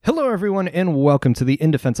Hello, everyone, and welcome to the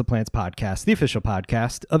In Defense of Plants podcast, the official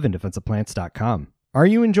podcast of indefenseofplants.com. Are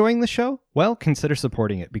you enjoying the show? Well, consider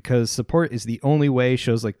supporting it, because support is the only way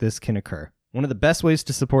shows like this can occur. One of the best ways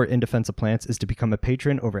to support In Defense of Plants is to become a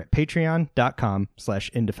patron over at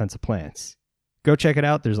patreon.com/indefenseofplants. Go check it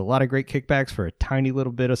out. There's a lot of great kickbacks for a tiny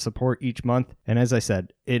little bit of support each month. And as I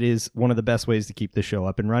said, it is one of the best ways to keep the show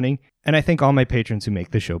up and running. And I thank all my patrons who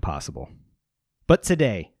make the show possible. But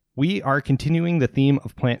today, we are continuing the theme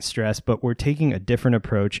of plant stress, but we're taking a different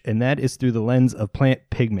approach, and that is through the lens of plant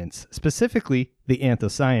pigments, specifically the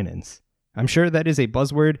anthocyanins. I'm sure that is a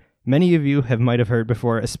buzzword many of you might have heard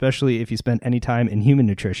before, especially if you spent any time in human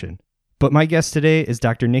nutrition. But my guest today is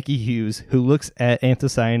Dr. Niky Hughes, who looks at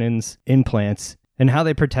anthocyanins in plants and how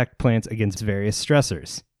they protect plants against various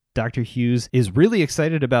stressors. Dr. Hughes is really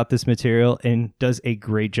excited about this material and does a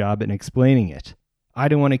great job in explaining it. I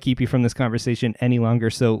don't want to keep you from this conversation any longer,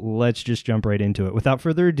 so let's just jump right into it. Without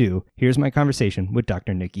further ado, here's my conversation with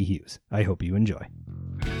Dr. Niky Hughes. I hope you enjoy.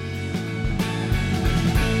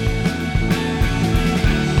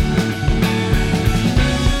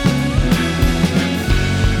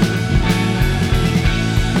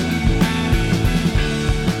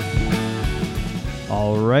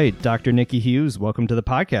 All right, Dr. Niky Hughes, welcome to the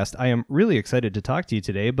podcast. I am really excited to talk to you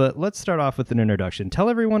today, but let's start off with an introduction. Tell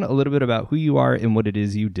everyone a little bit about who you are and what it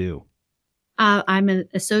is you do. I'm an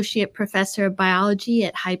associate professor of biology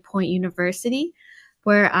at High Point University,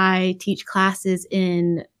 where I teach classes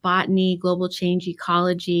in botany, global change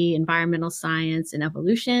ecology, environmental science, and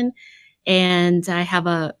evolution. And I have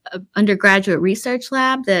a undergraduate research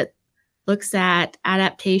lab that looks at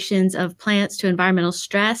adaptations of plants to environmental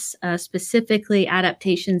stress, specifically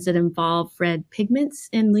adaptations that involve red pigments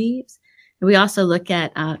in leaves. And we also look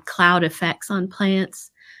at cloud effects on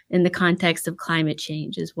plants in the context of climate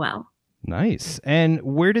change as well. Nice. And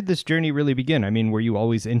where did this journey really begin? I mean, were you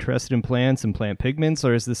always interested in plants and plant pigments,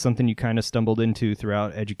 or is this something you kind of stumbled into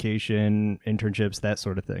throughout education, internships, that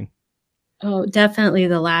sort of thing? Oh, definitely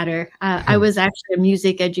the latter. I was actually a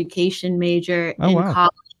music education major in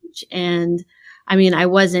college. And I mean, I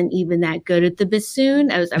wasn't even that good at the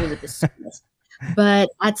bassoon. I was a bassoonist, but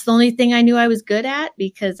that's the only thing I knew I was good at,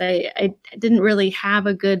 because I didn't really have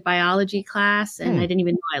a good biology class, and I didn't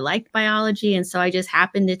even know I liked biology. And so I just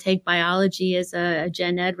happened to take biology as a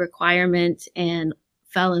gen ed requirement and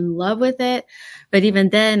fell in love with it. But even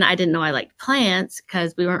then, I didn't know I liked plants,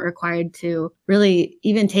 because we weren't required to really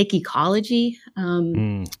even take ecology.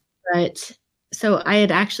 But so I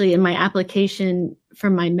had actually, in my application for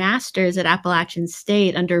my master's at Appalachian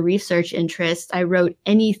State under research interest, I wrote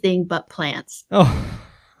anything but plants. Oh,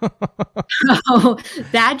 so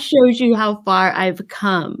that shows you how far I've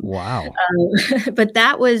come. Wow. But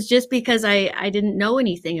that was just because I didn't know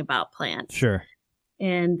anything about plants. Sure.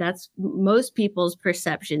 And that's most people's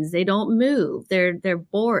perceptions. They don't move. They're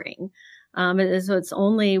boring. So it's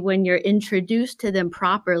only when you're introduced to them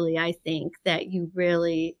properly, I think, that you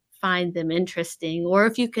really find them interesting, or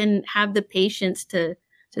if you can have the patience to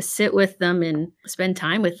sit with them and spend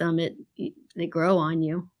time with them, they grow on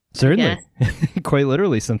you. Certainly. Quite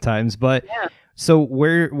literally sometimes. But yeah. So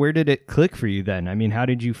where did it click for you then? I mean, how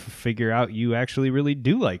did you figure out you actually really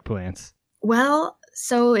do like plants? Well,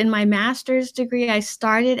 so in my master's degree, I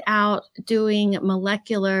started out doing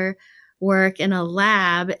molecular work in a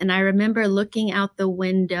lab, and I remember looking out the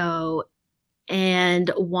window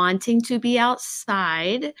and wanting to be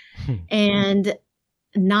outside and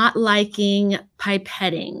not liking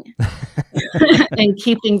pipetting and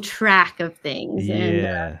keeping track of things. Yeah.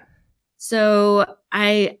 And so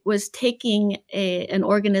I was taking an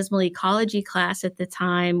organismal ecology class at the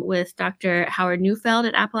time with Dr. Howard Neufeld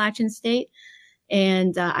at Appalachian State.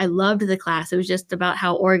 And I loved the class. It was just about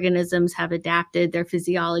how organisms have adapted their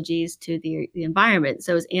physiologies to the environment.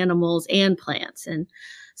 So it was animals and plants. And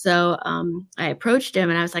so I approached him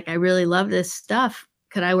and I was like, I really love this stuff.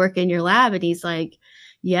 Could I work in your lab? And he's like,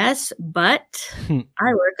 yes, but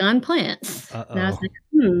I work on plants. And I was like,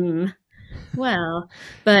 well,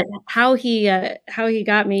 but how he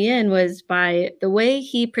got me in was by the way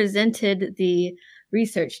he presented the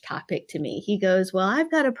research topic to me. He goes, well, I've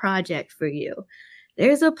got a project for you.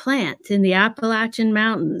 There's a plant in the Appalachian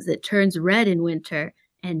Mountains that turns red in winter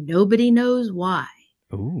and nobody knows why.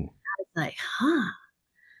 Ooh. I was like,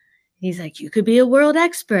 He's like, you could be a world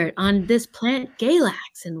expert on this plant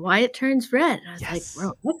Galax and why it turns red. And I was like,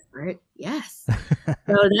 world expert? Yes.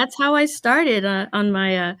 So that's how I started on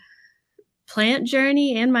my plant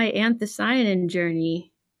journey and my anthocyanin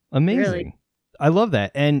journey. Amazing. Really. I love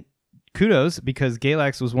that. And kudos, because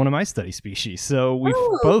Galax was one of my study species. So we've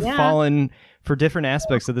both fallen for different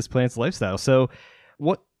aspects of this plant's lifestyle. So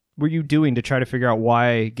what were you doing to try to figure out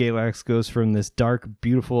why Galax goes from this dark,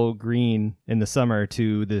 beautiful green in the summer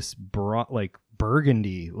to this like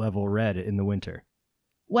burgundy level red in the winter?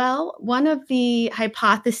 Well, one of the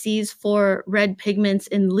hypotheses for red pigments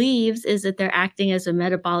in leaves is that they're acting as a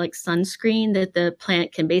metabolic sunscreen that the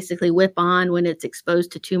plant can basically whip on when it's exposed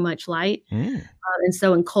to too much light. And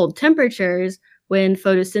so in cold temperatures, when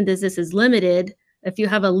photosynthesis is limited, if you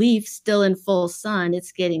have a leaf still in full sun,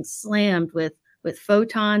 it's getting slammed with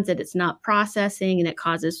photons that it's not processing, and it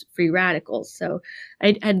causes free radicals. So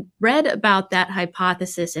I had read about that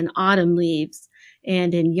hypothesis in autumn leaves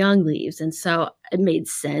and in young leaves. And so it made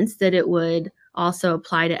sense that it would also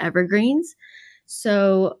apply to evergreens.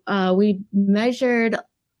 So we measured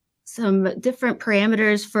some different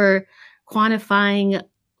parameters for quantifying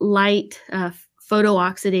light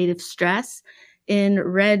photooxidative stress in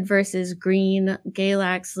red versus green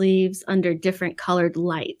Galax leaves under different colored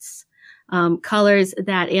lights. Colors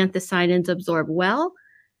that anthocyanins absorb well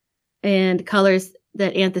and colors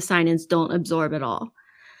that anthocyanins don't absorb at all.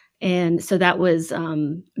 And so that was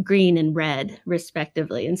green and red,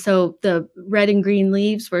 respectively. And so the red and green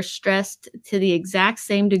leaves were stressed to the exact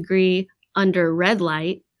same degree under red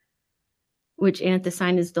light, which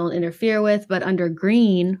anthocyanins don't interfere with, but under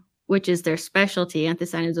green, which is their specialty,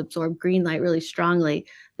 anthocyanins absorb green light really strongly.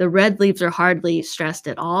 The red leaves are hardly stressed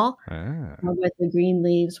at all, but the green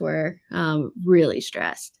leaves were really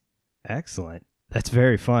stressed. Excellent. That's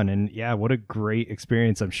very fun. And yeah, what a great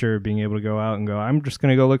experience, I'm sure, being able to go out and go, I'm just going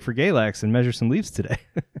to go look for Galax and measure some leaves today.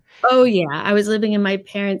 Oh, yeah. I was living in my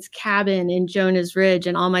parents' cabin in Jonah's Ridge,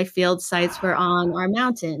 and all my field sites were on our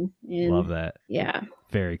mountain. And love that. Yeah.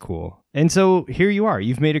 Very cool. And so here you are.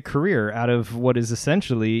 You've made a career out of what is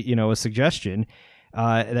essentially, a suggestion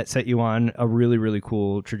that set you on a really, really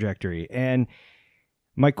cool trajectory. And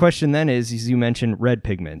my question then is you mentioned red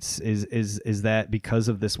pigments. Is that because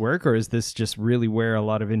of this work, or is this just really where a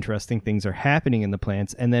lot of interesting things are happening in the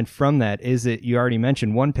plants? And then from that, is it, you already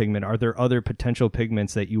mentioned one pigment, are there other potential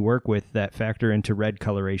pigments that you work with that factor into red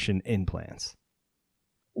coloration in plants?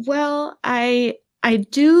 Well, I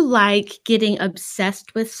do like getting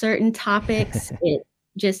obsessed with certain topics. It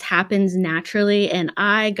just happens naturally. And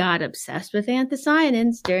I got obsessed with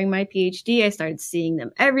anthocyanins during my PhD. I started seeing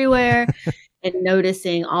them everywhere. And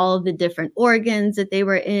noticing all of the different organs that they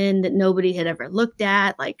were in that nobody had ever looked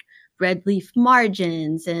at, like red leaf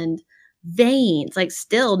margins and veins. Like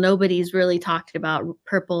still nobody's really talked about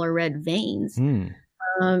purple or red veins. And,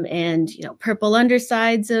 purple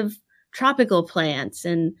undersides of tropical plants.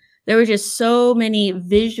 And there were just so many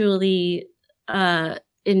visually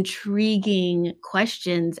intriguing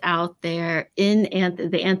questions out there in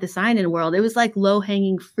the anthocyanin world. It was like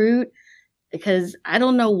low-hanging fruit. Because I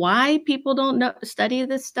don't know why people don't study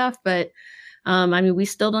this stuff, but we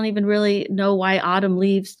still don't even really know why autumn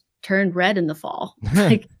leaves turn red in the fall.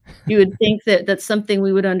 Like you would think that that's something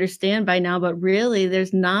we would understand by now, but really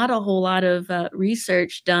there's not a whole lot of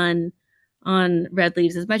research done on red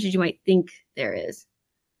leaves as much as you might think there is.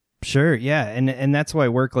 Sure, yeah, and that's why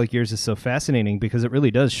work like yours is so fascinating, because it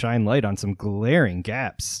really does shine light on some glaring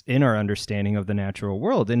gaps in our understanding of the natural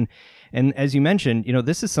world. And as you mentioned,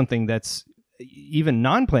 this is something that's even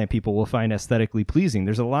non-plant people will find aesthetically pleasing.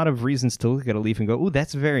 There's a lot of reasons to look at a leaf and go, "Ooh,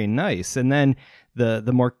 that's very nice." And then the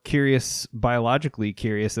more curious, biologically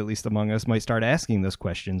curious, at least among us, might start asking those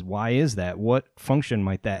questions. Why is that? What function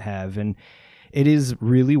might that have? And it is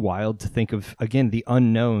really wild to think of, again, the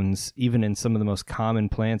unknowns, even in some of the most common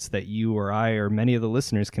plants that you or I or many of the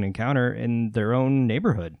listeners can encounter in their own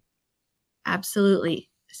neighborhood. Absolutely.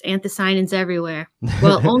 There's anthocyanins everywhere.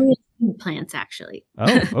 Well, only in plants, actually.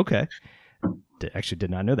 Oh, okay. Actually did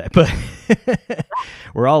not know that, but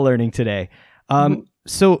we're all learning today.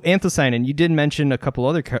 So anthocyanin, you did mention a couple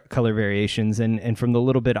other color variations, and from the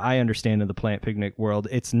little bit I understand of the plant pigment world,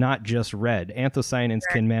 it's not just red. Anthocyanins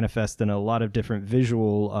can manifest in a lot of different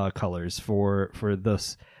visual colors for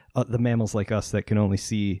the mammals like us that can only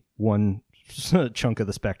see one chunk of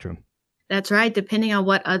the spectrum. That's right. Depending on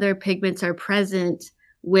what other pigments are present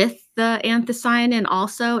with the anthocyanin,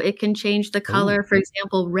 also it can change the color. Ooh. For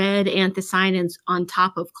example, red anthocyanins on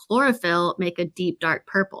top of chlorophyll make a deep dark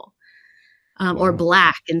purple, or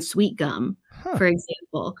black in sweet gum, for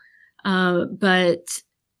example. But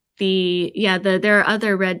there are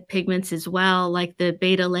other red pigments as well, like the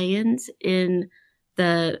beta-layins in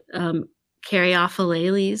the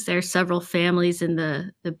Caryophyllales. There are several families in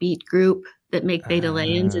the beet group that make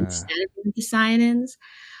beta-layins instead of anthocyanins.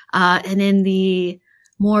 And in the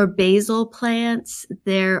more basal plants,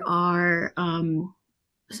 there are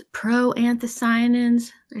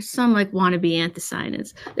pro-anthocyanins. There's some like wannabe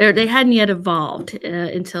anthocyanins. They hadn't yet evolved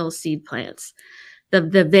until seed plants.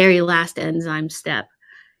 the very last enzyme step.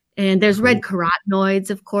 And there's red carotenoids,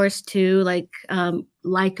 of course, too, like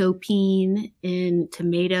lycopene in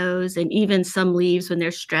tomatoes, and even some leaves when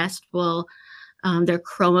they're stressed will their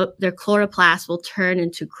chloroplasts will turn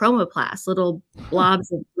into chromoplasts, little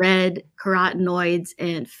blobs of red carotenoids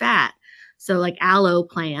and fat. So like aloe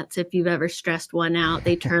plants, if you've ever stressed one out,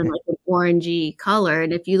 they turn like an orangey color.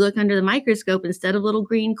 And if you look under the microscope, instead of little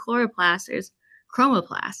green chloroplasts, there's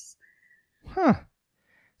chromoplasts. Huh.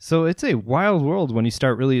 So it's a wild world when you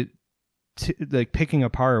start really like picking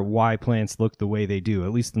apart why plants look the way they do,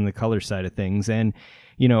 at least in the color side of things. And,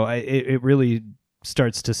 you know, it really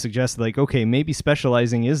starts to suggest like, okay, maybe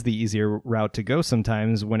specializing is the easier route to go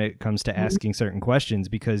sometimes when it comes to asking certain questions,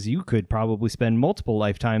 because you could probably spend multiple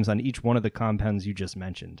lifetimes on each one of the compounds you just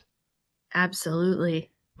mentioned.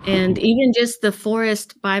 Absolutely. And even just the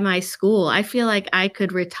forest by my school, I feel like I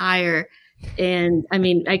could retire. And I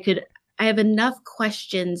mean, I have enough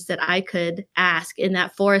questions that I could ask in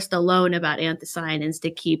that forest alone about anthocyanins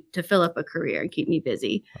to fill up a career and keep me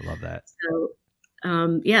busy. I love that. So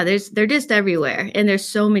yeah, they're just everywhere, and there's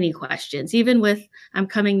so many questions. Even with, I'm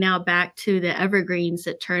coming now back to the evergreens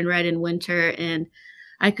that turn red in winter, and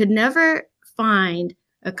I could never find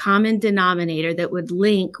a common denominator that would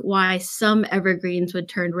link why some evergreens would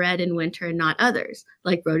turn red in winter and not others.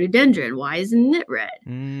 Like rhododendron, why isn't it red?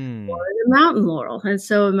 Or the mountain laurel. And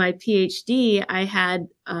so in my PhD, I had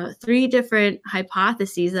 3 different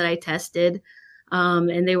hypotheses that I tested.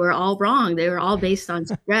 And they were all wrong. They were all based on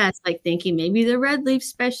stress, like thinking maybe the red leaf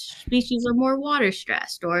species are more water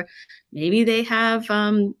stressed, or maybe they have,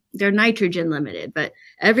 they're nitrogen limited, but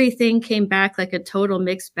everything came back like a total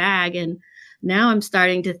mixed bag. And now I'm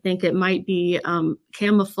starting to think it might be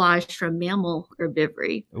camouflage from mammal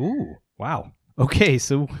herbivory. Ooh, wow. Okay,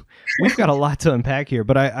 so we've got a lot to unpack here,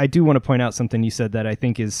 but I do want to point out something you said that I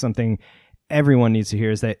think is something everyone needs to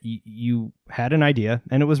hear, is that you had an idea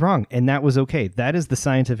and it was wrong, and that was okay. That is the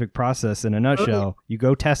scientific process in a nutshell. Okay. You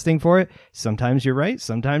go testing for it. Sometimes you're right,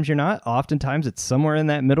 sometimes you're not. Oftentimes it's somewhere in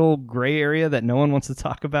that middle gray area that no one wants to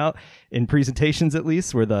talk about, in presentations at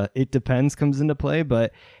least, where the it depends comes into play,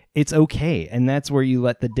 but it's okay. And that's where you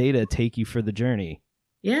let the data take you for the journey.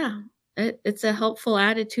 Yeah. It's a helpful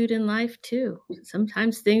attitude in life too.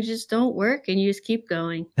 Sometimes things just don't work and you just keep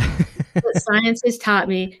going. What science has taught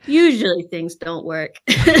me, usually things don't work.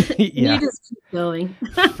 Yeah. You just keep going.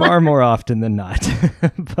 Far more often than not.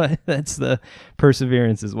 But that's the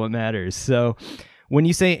perseverance is what matters. So when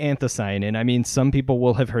you say anthocyanin, I mean, some people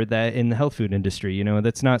will have heard that in the health food industry. You know,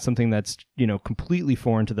 that's not something that's, you know, completely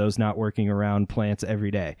foreign to those not working around plants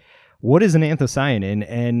every day. What is an anthocyanin?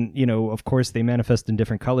 And, you know, of course they manifest in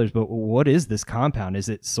different colors, but what is this compound? Is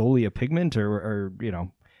it solely a pigment or you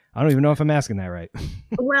know, I don't even know if I'm asking that right.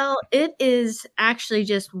 Well, it is actually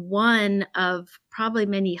just one of probably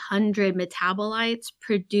many hundred metabolites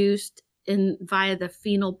produced via the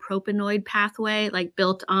phenylpropanoid pathway, like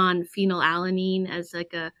built on phenylalanine as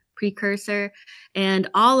like a precursor. And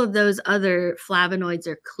all of those other flavonoids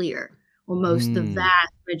are clear. Well, the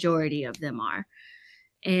vast majority of them are.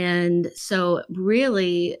 And so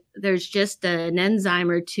really there's just an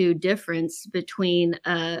enzyme or two difference between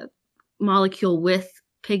a molecule with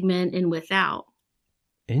pigment and without.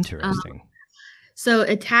 Interesting. So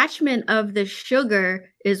attachment of the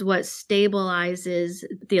sugar is what stabilizes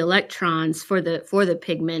the electrons for the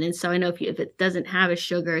pigment. And so I know if it doesn't have a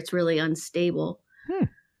sugar, it's really unstable.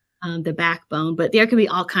 The backbone, but there can be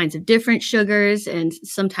all kinds of different sugars and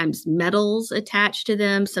sometimes metals attached to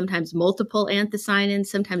them, sometimes multiple anthocyanins,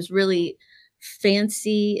 sometimes really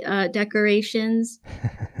fancy decorations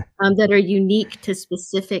that are unique to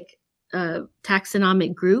specific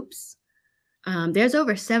taxonomic groups. There's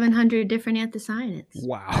over 700 different anthocyanins.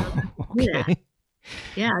 Wow. Okay.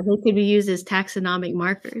 Yeah, they could be used as taxonomic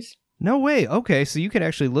markers. No way. Okay, so you could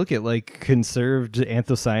actually look at like conserved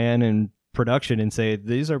anthocyanin production and say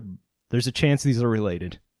there's a chance these are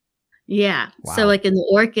related. Yeah. Wow. So like in the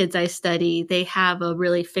orchids I study, they have a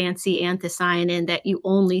really fancy anthocyanin that you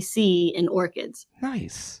only see in orchids.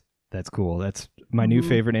 Nice. That's cool. That's my new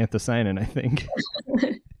favorite anthocyanin, I think.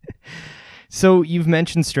 So you've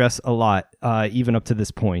mentioned stress a lot, even up to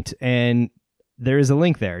this point, and there is a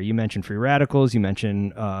link there. You mentioned free radicals. You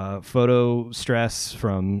mentioned photo stress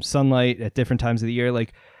from sunlight at different times of the year.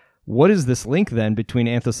 Like, what is this link then between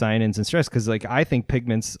anthocyanins and stress? Because like I think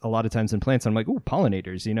pigments a lot of times in plants, I'm like, oh,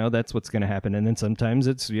 pollinators, you know, that's what's going to happen. And then sometimes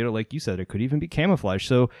it's, you know, like you said, it could even be camouflage.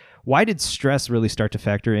 So why did stress really start to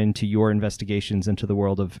factor into your investigations into the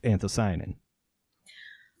world of anthocyanin?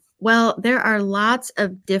 Well, there are lots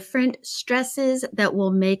of different stresses that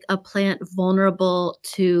will make a plant vulnerable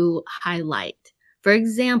to high light. For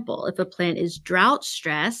example, if a plant is drought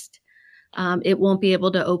stressed, it won't be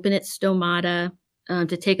able to open its stomata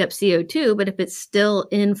to take up CO2. But if it's still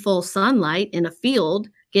in full sunlight in a field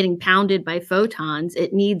getting pounded by photons,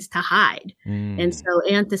 it needs to hide. And so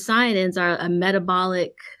anthocyanins are a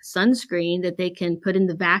metabolic sunscreen that they can put in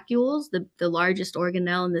the vacuoles, the largest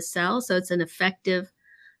organelle in the cell. So it's an effective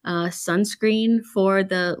sunscreen for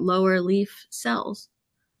the lower leaf cells.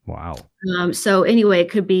 Wow. So anyway, it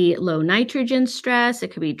could be low nitrogen stress,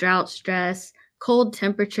 it could be drought stress, cold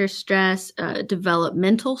temperature stress,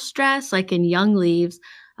 developmental stress, like in young leaves.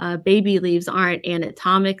 Baby leaves aren't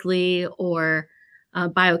anatomically or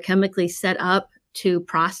biochemically set up to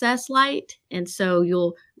process light. And so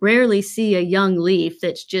you'll rarely see a young leaf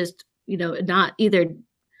that's just, not either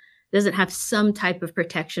doesn't have some type of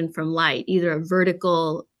protection from light, either a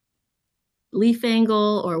vertical leaf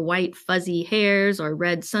angle or white fuzzy hairs or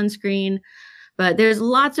red sunscreen. But there's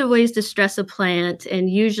lots of ways to stress a plant, and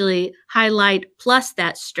usually high light plus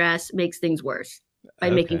that stress makes things worse by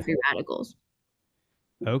making free radicals.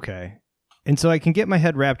 Okay. And so I can get my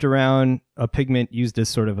head wrapped around a pigment used as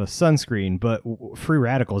sort of a sunscreen, but free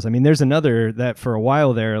radicals. I mean, there's another that for a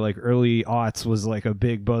while there, like early aughts, was like a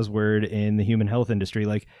big buzzword in the human health industry.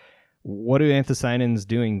 Like, what are anthocyanins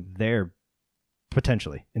doing there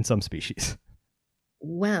potentially in some species?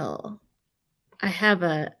 Well, I have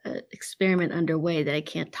a experiment underway that I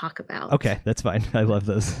can't talk about. Okay, that's fine. I love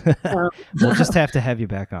those. We'll just have to have you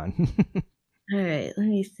back on. All right, let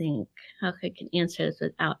me think how I can answer this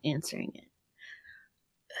without answering it.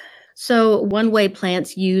 So one way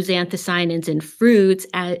plants use anthocyanins in fruits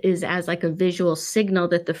is as like a visual signal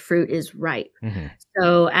that the fruit is ripe. Mm-hmm.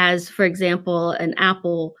 So as, for example, an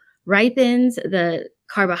apple ripens, the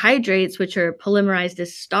carbohydrates, which are polymerized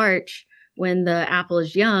as starch when the apple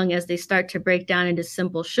is young, as they start to break down into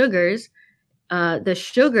simple sugars, the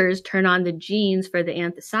sugars turn on the genes for the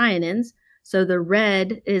anthocyanins. So the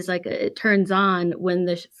red is like it turns on when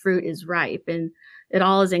the fruit is ripe, and it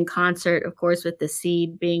all is in concert, of course, with the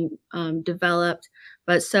seed being developed.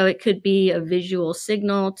 But so it could be a visual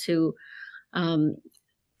signal to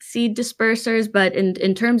seed dispersers. But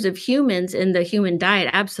in terms of humans, in the human diet,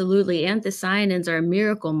 absolutely, anthocyanins are a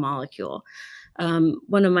miracle molecule.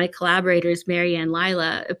 One of my collaborators, Marianne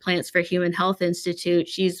Lila, at Plants for Human Health Institute,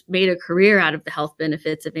 she's made a career out of the health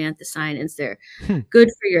benefits of anthocyanins. They're good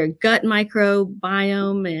for your gut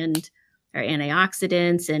microbiome and are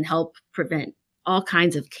antioxidants and help prevent all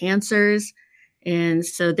kinds of cancers. And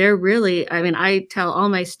so they're really, I mean, I tell all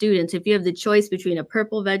my students, if you have the choice between a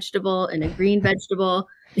purple vegetable and a green vegetable,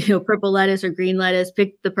 purple lettuce or green lettuce,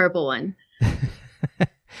 pick the purple one.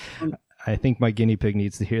 I think my guinea pig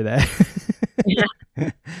needs to hear that. Yeah.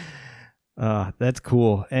 That's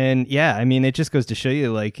cool. And yeah, I mean, it just goes to show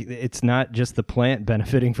you, like, it's not just the plant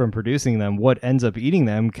benefiting from producing them. What ends up eating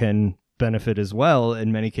them can benefit as well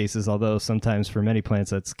in many cases, although sometimes for many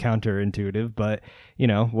plants that's counterintuitive. But,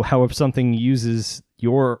 how if something uses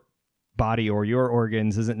your body or your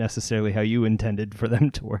organs isn't necessarily how you intended for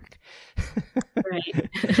them to work. Right.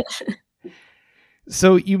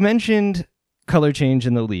 So you mentioned color change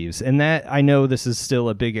in the leaves, and that, I know this is still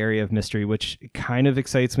a big area of mystery, which kind of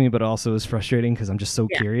excites me, but also is frustrating because I'm just so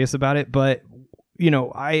curious about it. But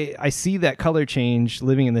I see that color change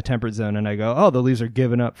living in the temperate zone, and I go, oh, the leaves are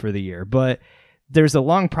giving up for the year. But there's a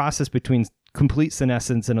long process between complete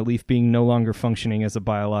senescence and a leaf being no longer functioning as a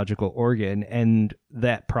biological organ, and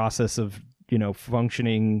that process of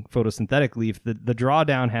functioning photosynthetic leaf, the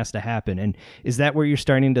drawdown has to happen. And is that where you're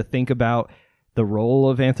starting to think about the role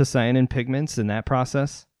of anthocyanin pigments in that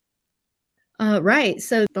process? Right.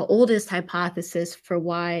 So the oldest hypothesis for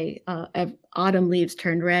why autumn leaves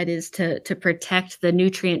turn red is to protect the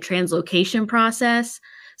nutrient translocation process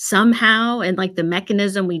somehow. And like the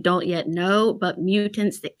mechanism we don't yet know, but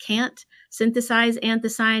mutants that can't synthesize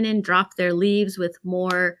anthocyanin drop their leaves with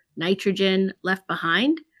more nitrogen left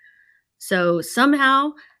behind. So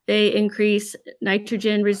somehow they increase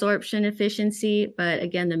nitrogen resorption efficiency, but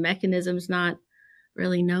again, the mechanism's not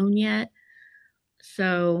really known yet.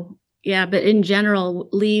 So yeah, but in general,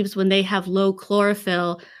 leaves, when they have low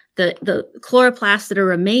chlorophyll, the chloroplasts that are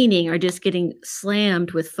remaining are just getting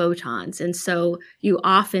slammed with photons. And so you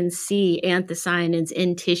often see anthocyanins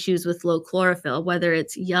in tissues with low chlorophyll, whether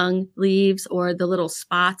it's young leaves or the little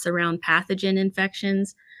spots around pathogen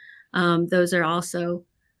infections. Those are also...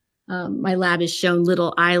 my lab has shown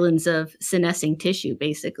little islands of senescing tissue,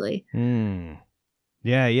 basically.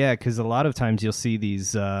 Yeah, because a lot of times you'll see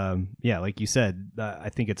these, like you said, I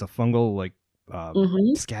think it's a fungal, like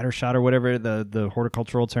scatter shot or whatever the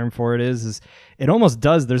horticultural term for it is it almost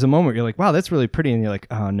does. There's a moment where you're like, wow, that's really pretty. And you're like,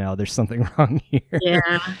 oh no, there's something wrong here.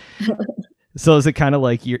 Yeah. So is it kind of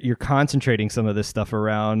like you're concentrating some of this stuff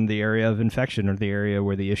around the area of infection or the area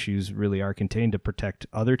where the issues really are contained to protect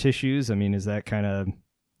other tissues? I mean, is that kind of...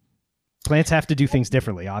 Plants have to do things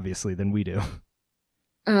differently, obviously, than we do.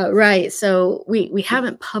 Right. So we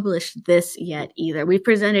haven't published this yet either. We've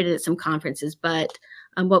presented it at some conferences, but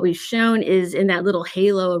what we've shown is in that little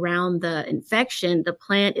halo around the infection, the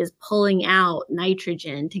plant is pulling out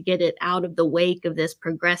nitrogen to get it out of the wake of this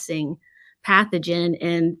progressing pathogen.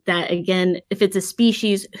 And that, again, if it's a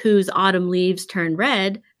species whose autumn leaves turn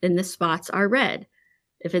red, then the spots are red.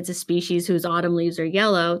 If it's a species whose autumn leaves are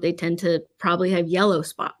yellow, they tend to probably have yellow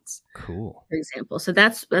spots. Cool. For example. So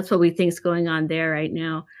that's what we think is going on there right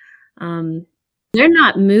now. They're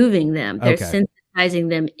not moving them. They're synthesizing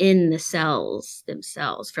them in the cells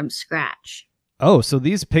themselves from scratch. Oh, so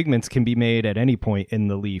these pigments can be made at any point in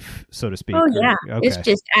the leaf, so to speak. Oh, yeah. Okay. It's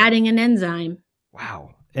just adding an enzyme.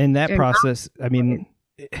 Wow. And that process, I mean,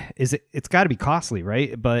 it's got to be costly,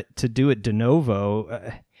 right? But to do it de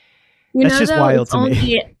novo, that's just wild to me.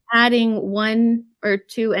 Only adding 1 or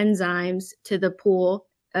 2 enzymes to the pool,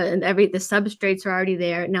 and the substrates are already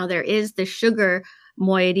there. Now there is the sugar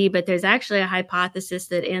moiety, but there's actually a hypothesis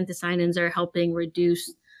that anthocyanins are helping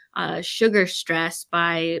reduce sugar stress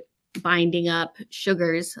by binding up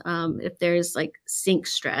sugars if there's like sink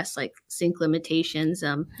stress, like sink limitations.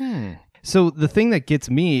 So the thing that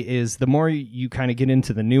gets me is the more you kind of get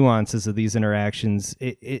into the nuances of these interactions,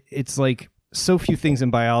 it's like so few things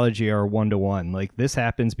in biology are one-to-one. Like this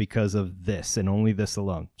happens because of this and only this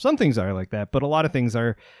alone. Some things are like that, but a lot of things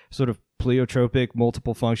are sort of pleiotropic,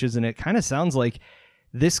 multiple functions. And it kind of sounds like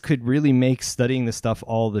this could really make studying this stuff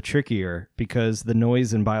all the trickier because the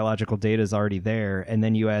noise in biological data is already there. And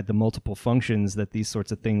then you add the multiple functions that these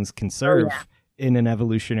sorts of things can serve in an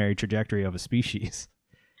evolutionary trajectory of a species.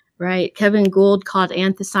 Right. Kevin Gould called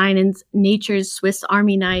anthocyanins nature's Swiss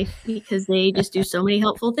Army knife because they just do so many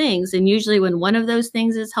helpful things. And usually when one of those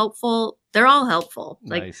things is helpful, they're all helpful.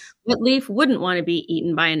 Nice. Like what leaf wouldn't want to be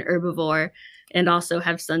eaten by an herbivore and also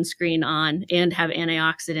have sunscreen on and have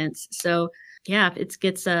antioxidants? So yeah, it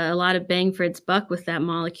gets a lot of bang for its buck with that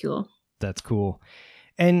molecule. That's cool.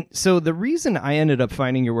 And so the reason I ended up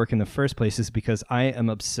finding your work in the first place is because I am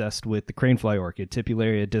obsessed with the cranefly orchid,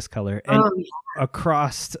 Tipularia discolor. And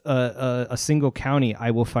across a single county,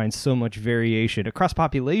 I will find so much variation. Across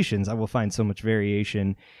populations, I will find so much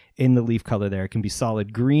variation in the leaf color there. It can be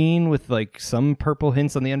solid green with like some purple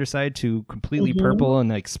hints on the underside to completely purple and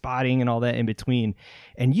like spotting and all that in between.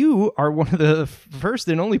 And you are one of the first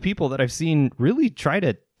and only people that I've seen really try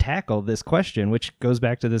to tackle this question, which goes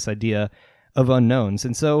back to this idea of unknowns.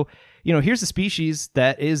 And so, you know, here's a species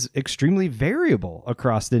that is extremely variable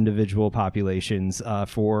across the individual populations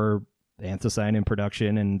for anthocyanin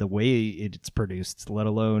production and the way it's produced, let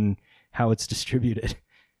alone how it's distributed.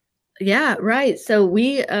 Yeah, right. So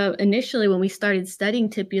we initially, when we started studying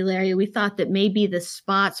Tipularia, we thought that maybe the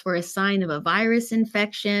spots were a sign of a virus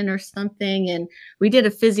infection or something. And we did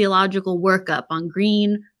a physiological workup on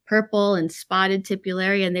green, purple, and spotted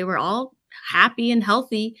Tipularia, and they were all happy and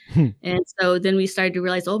healthy. And so then we started to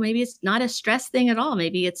realize, oh, maybe it's not a stress thing at all.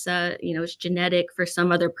 Maybe it's it's genetic for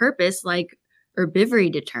some other purpose, like herbivory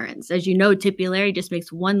deterrence. As you know, Tipularia just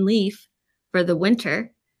makes 1 leaf for the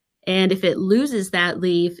winter. And if it loses that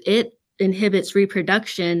leaf, it inhibits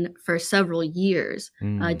reproduction for several years.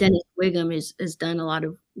 Dennis Wiggum has done a lot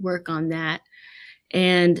of work on that.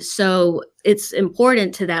 And so it's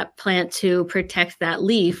important to that plant to protect that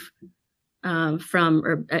leaf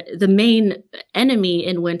the main enemy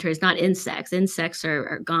in winter is not insects. Insects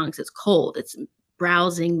are gongs. It's cold. It's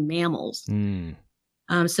browsing mammals.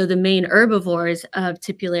 So the main herbivores of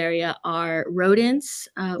Tipularia are rodents,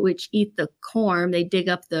 which eat the corm. They dig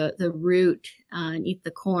up the root and eat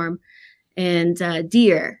the corm, and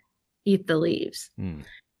deer eat the leaves.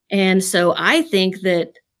 And so I think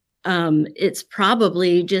that it's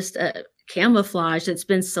probably just a camouflage that's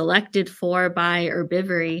been selected for by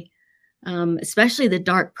herbivory, especially the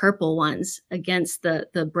dark purple ones against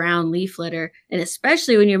the brown leaf litter. And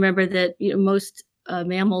especially when you remember that most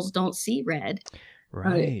mammals don't see red.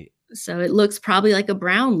 Right. So it looks probably like a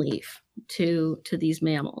brown leaf to these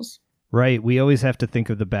mammals. Right. We always have to think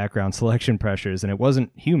of the background selection pressures, and it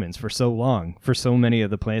wasn't humans for so long, for so many of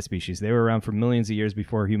the plant species. They were around for millions of years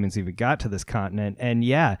before humans even got to this continent. And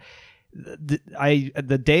yeah,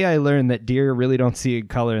 the day I learned that deer really don't see a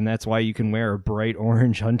color, and that's why you can wear a bright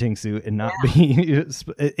orange hunting suit and not be,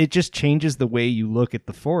 it just changes the way you look at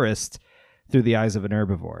the forest through the eyes of an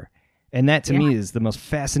herbivore. And that to me is the most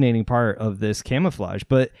fascinating part of this camouflage.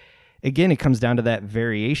 But again, it comes down to that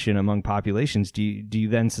variation among populations. Do you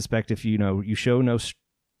then suspect if you show no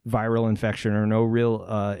viral infection or no real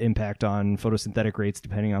impact on photosynthetic rates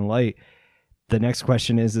depending on light. The next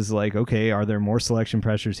question is like, okay, are there more selection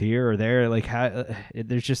pressures here or there? Like,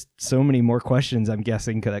 there's just so many more questions, I'm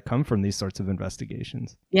guessing, that come from these sorts of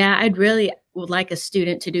investigations. Yeah, would like a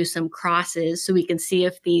student to do some crosses so we can see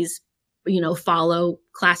if these, follow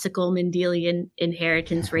classical Mendelian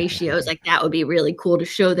inheritance ratios. Like, that would be really cool to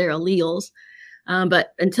show their alleles.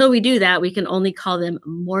 But until we do that, we can only call them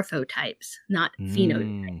morphotypes, not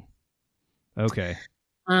phenotypes. Okay.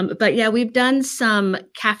 But yeah, we've done some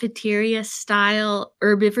cafeteria style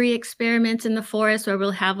herbivory experiments in the forest where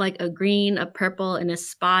we'll have like a green, a purple, and a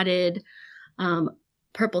spotted,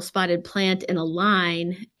 purple spotted plant in a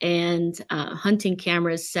line, and hunting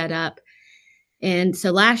cameras set up. And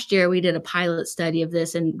so last year we did a pilot study of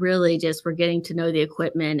this, and really just we're getting to know the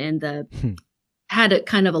equipment, and had a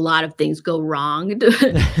kind of a lot of things go wrong.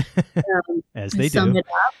 As they do.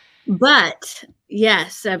 But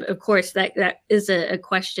yes, of course, that is a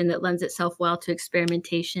question that lends itself well to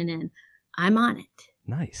experimentation, and I'm on it.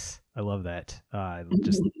 Nice. I love that.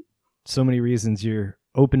 Just so many reasons. Your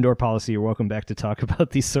open door policy, you're welcome back to talk about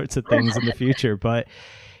these sorts of things in the future. But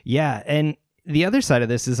yeah, and the other side of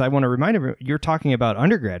this is I want to remind everyone, you're talking about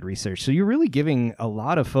undergrad research. So you're really giving a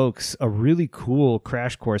lot of folks a really cool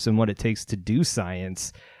crash course in what it takes to do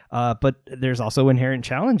science. But there's also inherent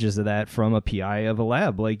challenges of that from a PI of a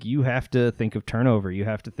lab. Like, you have to think of turnover. You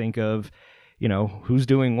have to think of, who's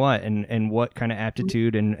doing what and what kind of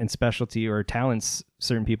aptitude and specialty or talents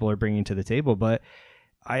certain people are bringing to the table. But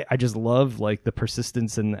I just love like the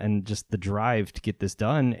persistence and just the drive to get this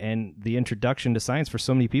done, and the introduction to science for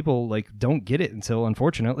so many people like don't get it until,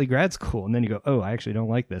 unfortunately, grad school. And then you go, oh, I actually don't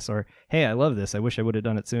like this, or, hey, I love this. I wish I would have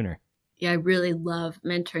done it sooner. Yeah, I really love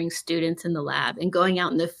mentoring students in the lab and going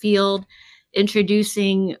out in the field,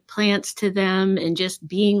 introducing plants to them, and just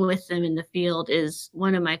being with them in the field is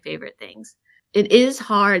one of my favorite things. It is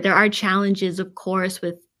hard. There are challenges, of course,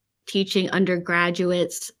 with teaching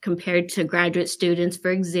undergraduates compared to graduate students.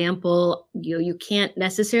 For example, you can't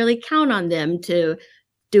necessarily count on them to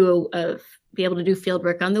be able to do field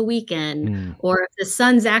work on the weekend, or if the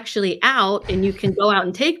sun's actually out and you can go out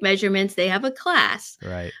and take measurements, they have a class.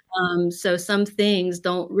 Right. So some things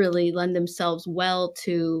don't really lend themselves well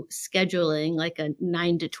to scheduling like a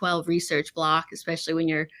 9 to 12 research block, especially when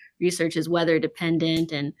your research is weather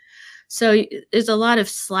dependent. And so there's a lot of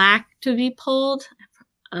slack to be pulled.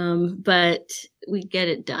 But we get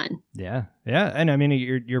it done. Yeah. And I mean,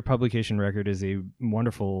 your publication record is a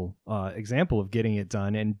wonderful example of getting it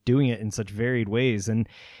done and doing it in such varied ways. And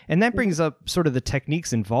that brings up sort of the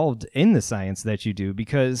techniques involved in the science that you do,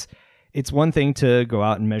 because it's one thing to go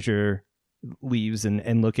out and measure leaves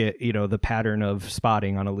and look at, the pattern of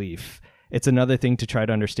spotting on a leaf. It's another thing to try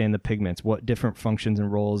to understand the pigments, what different functions and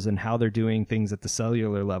roles and how they're doing things at the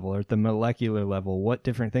cellular level or at the molecular level, what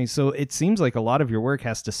different things. So it seems like a lot of your work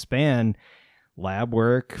has to span lab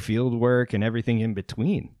work, field work, and everything in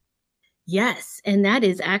between. Yes, and that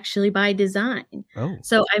is actually by design. Oh.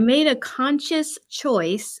 So I made a conscious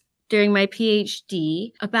choice during my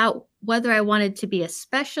PhD about whether I wanted to be a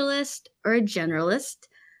specialist or a generalist.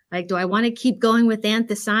 Like, do I want to keep going with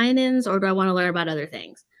anthocyanins, or do I want to learn about other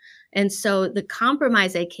things? And so the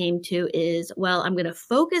compromise I came to is, well, I'm going to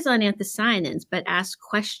focus on anthocyanins, but ask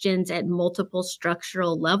questions at multiple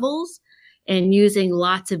structural levels and using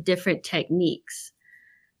lots of different techniques.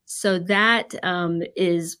 So that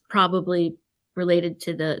is probably related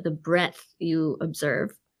to the breadth you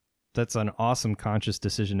observe. That's an awesome conscious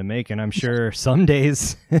decision to make. And I'm sure some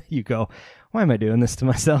days you go, why am I doing this to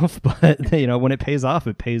myself? But, when it pays off,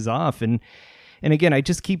 it pays off. And again, I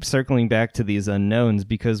just keep circling back to these unknowns,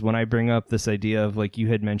 because when I bring up this idea of, like you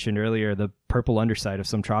had mentioned earlier, the purple underside of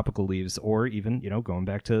some tropical leaves, or even, going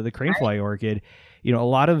back to the cranefly orchid, a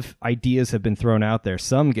lot of ideas have been thrown out there.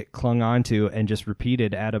 Some get clung onto and just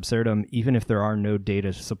repeated ad absurdum, even if there are no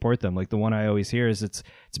data to support them. Like the one I always hear is it's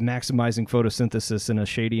maximizing photosynthesis in a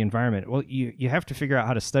shady environment. Well, you have to figure out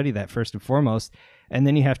how to study that first and foremost. And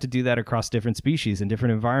then you have to do that across different species and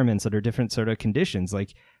different environments under different sort of conditions.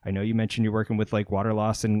 Like, I know you mentioned you're working with like water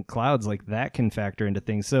loss and clouds, like that can factor into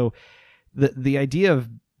things. So the idea of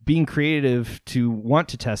being creative to want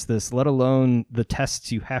to test this, let alone the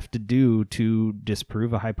tests you have to do to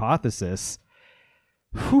disprove a hypothesis,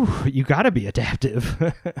 you got to be adaptive.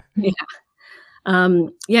 Yeah.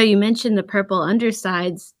 You mentioned the purple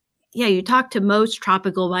undersides. Yeah, you talk to most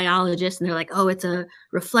tropical biologists and they're like, oh, it's a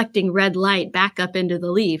reflecting red light back up into the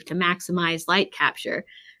leaf to maximize light capture.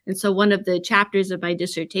 And so one of the chapters of my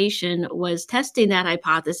dissertation was testing that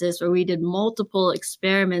hypothesis, where we did multiple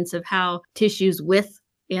experiments of how tissues with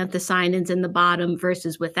anthocyanins in the bottom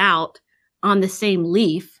versus without on the same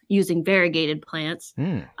leaf using variegated plants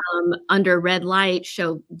under red light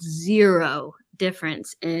show zero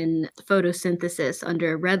difference in photosynthesis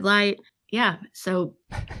under red light. Yeah. So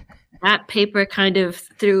that paper kind of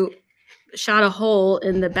shot a hole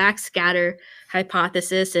in the backscatter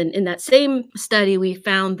hypothesis. And in that same study, we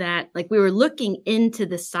found that like we were looking into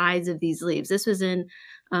the size of these leaves. This was in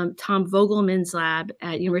Tom Vogelman's lab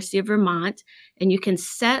at University of Vermont. And you can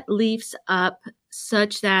set leaves up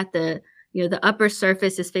such that the upper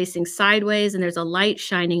surface is facing sideways and there's a light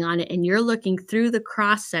shining on it. And you're looking through the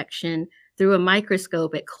cross section through a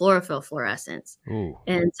microscope at chlorophyll fluorescence. Ooh.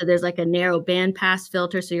 And so there's like a narrow bandpass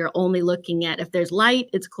filter. So you're only looking at, if there's light,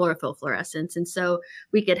 it's chlorophyll fluorescence. And so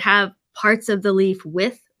we could have parts of the leaf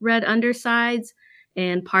with red undersides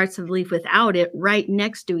and parts of the leaf without it right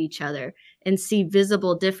next to each other and see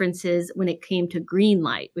visible differences when it came to green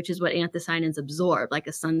light, which is what anthocyanins absorb, like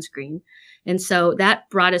a sunscreen. And so that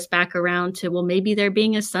brought us back around to, well, maybe they're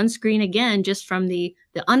being a sunscreen again, just from the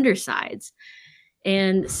undersides.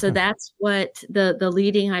 And so that's what the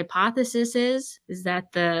leading hypothesis is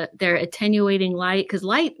that they're attenuating light, because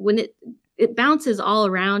light, when it bounces all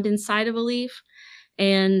around inside of a leaf.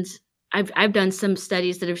 And I've done some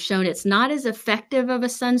studies that have shown it's not as effective of a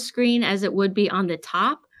sunscreen as it would be on the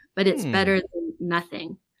top, but it's better than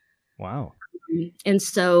nothing. Wow. And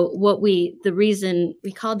so the reason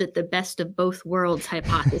we called it the best of both worlds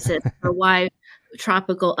hypothesis for why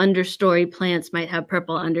tropical understory plants might have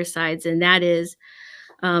purple undersides. And that is,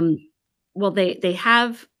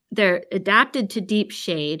 they're adapted to deep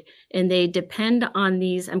shade and they depend on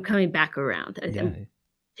these. I'm coming back around. Yeah. I'm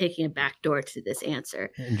taking a back door to this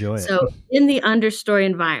answer. Enjoy it. So in the understory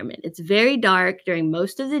environment, it's very dark during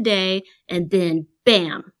most of the day. And then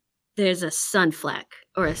bam, there's a sun fleck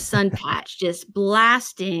or a sun patch just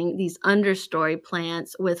blasting these understory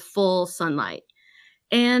plants with full sunlight.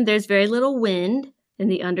 And there's very little wind in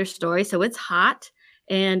the understory, so it's hot.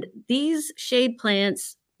 And these shade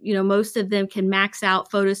plants, most of them can max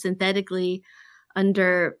out photosynthetically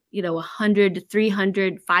under, 100 to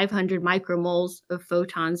 300, 500 micromoles of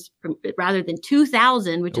photons rather than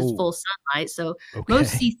 2,000, which is full sunlight. So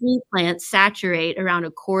most C3 plants saturate around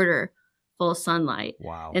a quarter full sunlight.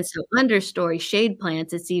 Wow. And so understory shade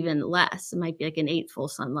plants, it's even less. It might be like an 8 full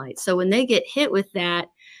sunlight. So when they get hit with that,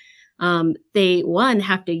 they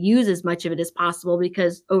have to use as much of it as possible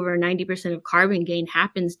because over 90% of carbon gain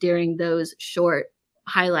happens during those short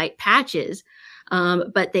highlight patches.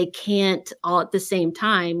 But they can't all at the same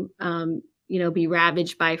time, be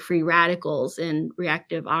ravaged by free radicals and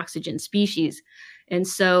reactive oxygen species. And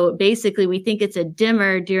so basically we think it's a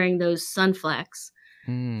dimmer during those sunflecks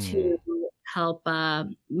to help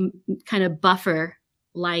kind of buffer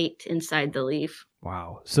light inside the leaf.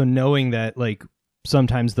 Wow. So knowing that like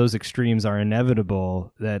sometimes those extremes are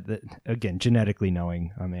inevitable, that again, genetically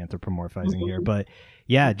knowing, I'm anthropomorphizing here, but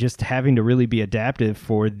yeah, just having to really be adaptive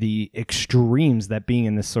for the extremes that being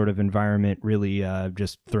in this sort of environment really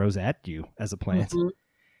just throws at you as a plant.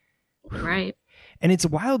 Right. And it's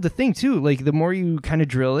wild to think too, like the more you kind of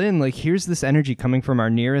drill in, like here's this energy coming from our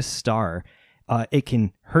nearest star. It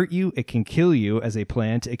can hurt you, it can kill you as a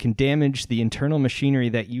plant, it can damage the internal machinery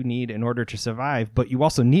that you need in order to survive, but you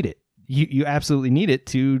also need it. You absolutely need it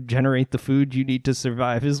to generate the food you need to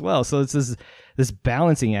survive as well. So it's this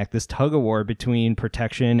balancing act, this tug of war between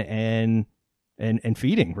protection and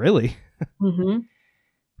feeding, really. Mm-hmm.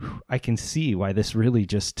 I can see why this really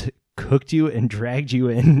just cooked you and dragged you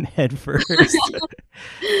in head first.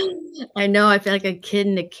 I know. I feel like a kid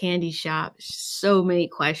in a candy shop. So many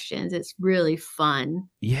questions. It's really fun.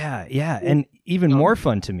 Yeah. And even more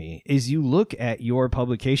fun to me is you look at your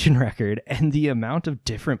publication record and the amount of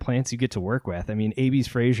different plants you get to work with. I mean, Abies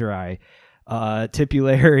fraseri,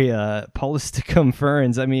 Tipularia, Polystichum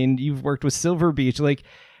ferns. I mean, you've worked with Silver Beech,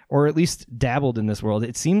 or at least dabbled in this world.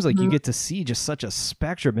 It seems like you get to see just such a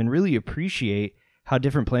spectrum and really appreciate how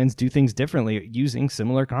different plants do things differently using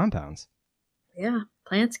similar compounds. Yeah,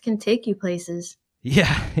 plants can take you places.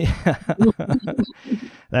 Yeah.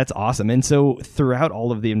 That's awesome. And so throughout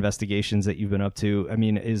all of the investigations that you've been up to, I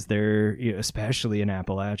mean, is there, especially in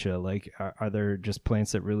Appalachia, like are there just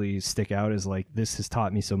plants that really stick out as like, this has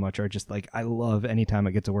taught me so much, or just like, I love anytime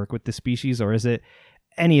I get to work with this species, or is it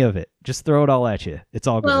any of it? Just throw it all at you. It's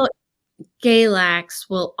all good. Well, Galax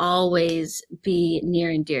will always be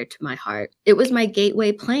near and dear to my heart. It was my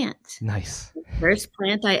gateway plant. Nice. The first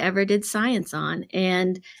plant I ever did science on.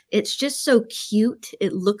 And it's just so cute.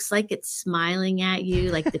 It looks like it's smiling at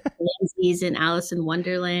you, like the pansies in Alice in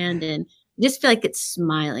Wonderland. And I just feel like it's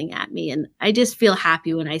smiling at me. And I just feel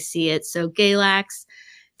happy when I see it. So Galax,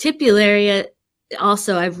 Tipularia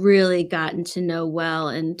also I've really gotten to know well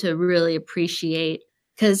and to really appreciate,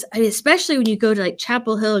 because especially when you go to like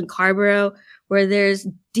Chapel Hill and Carborough, where there's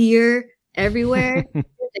deer everywhere,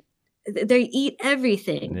 they eat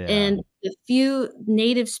everything. Yeah. And the few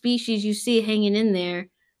native species you see hanging in there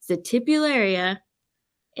is the tipularia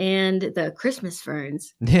and the Christmas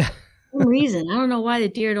ferns. Yeah. For some reason, I don't know why the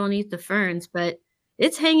deer don't eat the ferns, but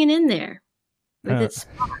it's hanging in there with its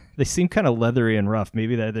spot. They seem kind of leathery and rough.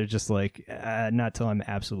 Maybe they're just like, not till I'm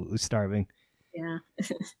absolutely starving. Yeah.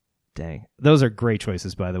 Dang. Those are great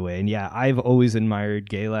choices, by the way. And yeah, I've always admired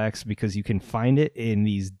Galax because you can find it in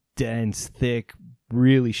these dense, thick,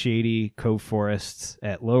 really shady cove forests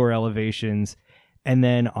at lower elevations. And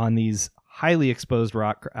then on these highly exposed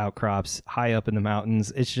rock outcrops high up in the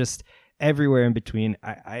mountains. It's just everywhere in between.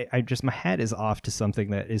 I just, my hat is off to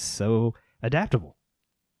something that is so adaptable.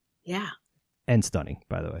 Yeah. And stunning,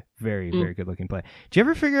 by the way. Very, very good looking plant. Do you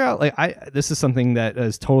ever figure out, like, this is something that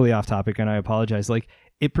is totally off topic and I apologize. Like,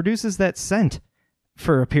 it produces that scent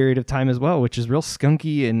for a period of time as well, which is real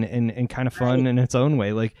skunky and kind of fun in its own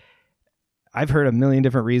way. Like, I've heard a million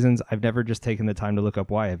different reasons. I've never just taken the time to look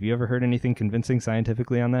up why. Have you ever heard anything convincing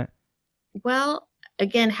scientifically on that? Well,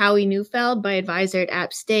 again, Howie Neufeld, my advisor at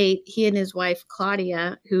App State, he and his wife,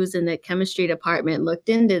 Claudia, who's in the chemistry department, looked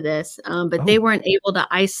into this, but they weren't able to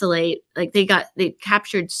isolate. Like they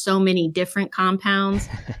captured so many different compounds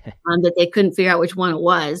that they couldn't figure out which one it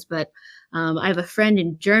was. But I have a friend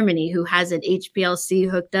in Germany who has an HPLC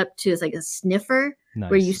hooked up to, it's like a sniffer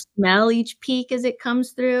where you smell each peak as it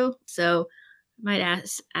comes through. So I might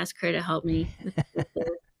ask her to help me with this.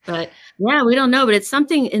 But yeah, we don't know, but it's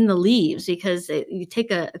something in the leaves because you take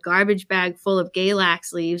a garbage bag full of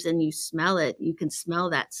Galax leaves and you smell it. You can smell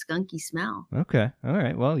that skunky smell. Okay. All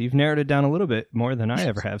right. Well, you've narrowed it down a little bit more than I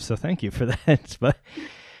ever have. So thank you for that. But,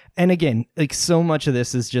 and again, like so much of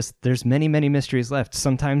this is just, there's many, many mysteries left.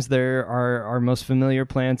 Sometimes there are our most familiar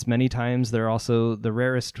plants. Many times there are also the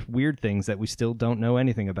rarest weird things that we still don't know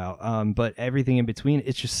anything about. But everything in between,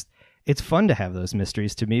 it's fun to have those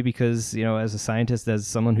mysteries to me because, you know, as a scientist, as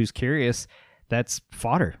someone who's curious, that's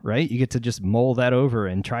fodder, right? You get to just mull that over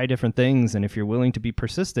and try different things. And if you're willing to be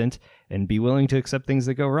persistent and be willing to accept things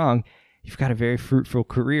that go wrong, you've got a very fruitful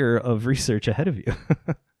career of research ahead of you.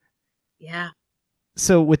 Yeah.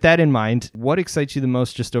 So with that in mind, what excites you the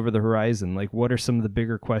most just over the horizon? Like, what are some of the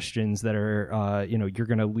bigger questions that are, you're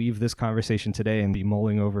going to leave this conversation today and be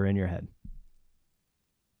mulling over in your head?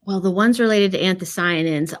 Well, the ones related to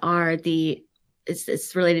anthocyanins are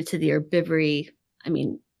it's related to the herbivory. I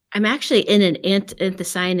mean, I'm actually in an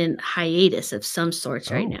anthocyanin hiatus of some sorts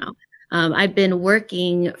right now. I've been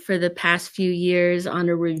working for the past few years on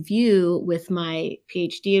a review with my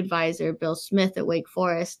PhD advisor, Bill Smith at Wake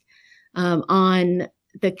Forest, on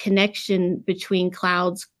the connection between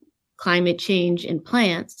clouds, climate change, and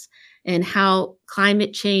plants, and how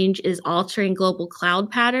climate change is altering global cloud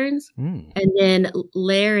patterns, and then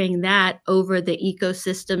layering that over the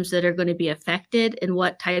ecosystems that are going to be affected and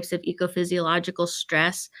what types of ecophysiological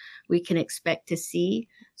stress we can expect to see.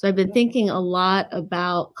 So I've been thinking a lot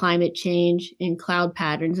about climate change and cloud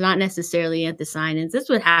patterns, not necessarily anthocyanins. That's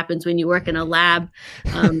what happens when you work in a lab,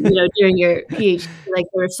 during your PhD. Like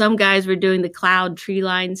there were some guys were doing the cloud tree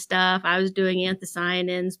line stuff. I was doing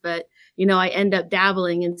anthocyanins, but I end up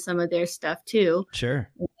dabbling in some of their stuff too. Sure.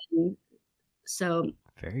 So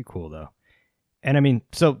very cool though. And I mean,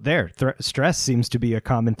 so stress seems to be a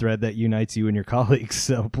common thread that unites you and your colleagues.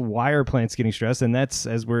 So why are plants getting stressed? And that's,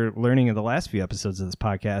 as we're learning in the last few episodes of this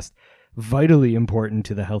podcast, vitally important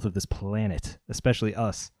to the health of this planet, especially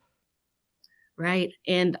us. Right.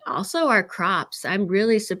 And also our crops. I'm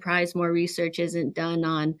really surprised more research isn't done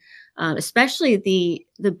on especially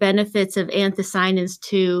the benefits of anthocyanins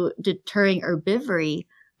to deterring herbivory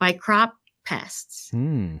by crop pests.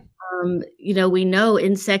 We know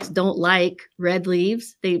insects don't like red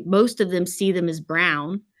leaves. Most of them see them as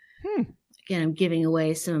brown. Again, I'm giving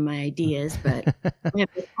away some of my ideas, but I have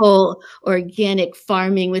this whole organic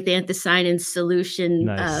farming with anthocyanins solution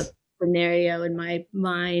scenario in my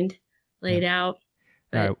mind laid out.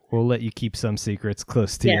 But, all right, we'll let you keep some secrets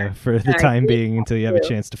close to you for the time being until you have a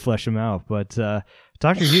chance to flesh them out. But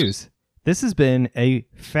Dr. Hughes, this has been a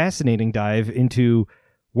fascinating dive into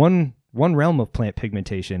one realm of plant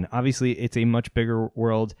pigmentation. Obviously, it's a much bigger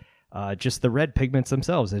world. Just the red pigments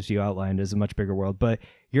themselves, as you outlined, is a much bigger world. But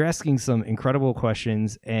you're asking some incredible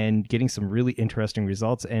questions and getting some really interesting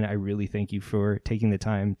results. And I really thank you for taking the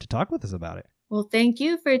time to talk with us about it. Well, thank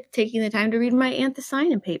you for taking the time to read my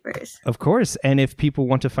anthocyanin papers. Of course. And if people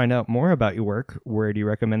want to find out more about your work, where do you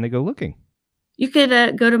recommend they go looking? You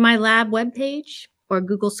could go to my lab webpage or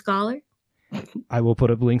Google Scholar. I will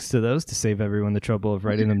put up links to those to save everyone the trouble of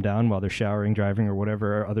writing them down while they're showering, driving, or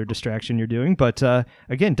whatever other distraction you're doing. But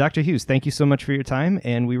again, Dr. Hughes, thank you so much for your time,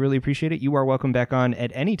 and we really appreciate it. You are welcome back on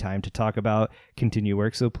at any time to talk about continue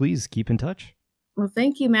work, so please keep in touch. Well,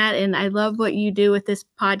 thank you, Matt, and I love what you do with this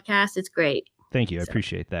podcast. It's great. Thank you. I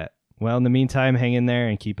appreciate that. Well, in the meantime, hang in there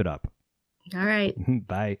and keep it up. All right.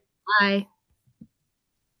 Bye. Bye.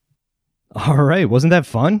 All right. Wasn't that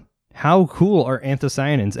fun? How cool are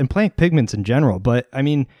anthocyanins and plant pigments in general? But I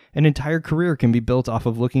mean, an entire career can be built off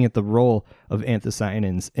of looking at the role of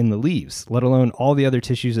anthocyanins in the leaves, let alone all the other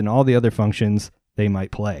tissues and all the other functions they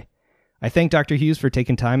might play. I thank Dr. Hughes for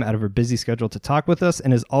taking time out of her busy schedule to talk with us.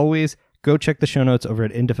 And as always, go check the show notes over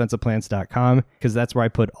at indefenseofplants.com because that's where I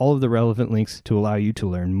put all of the relevant links to allow you to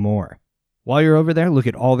learn more. While you're over there, look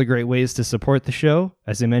at all the great ways to support the show.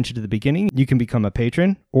 As I mentioned at the beginning, you can become a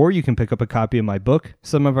patron, or you can pick up a copy of my book,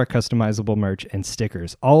 some of our customizable merch, and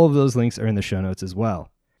stickers. All of those links are in the show notes as well.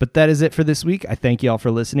 But that is it for this week. I thank you all for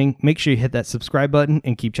listening. Make sure you hit that subscribe button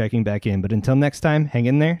and keep checking back in. But until next time, hang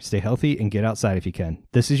in there, stay healthy, and get outside if you can.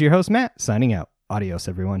 This is your host, Matt, signing out. Adios,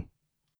 everyone.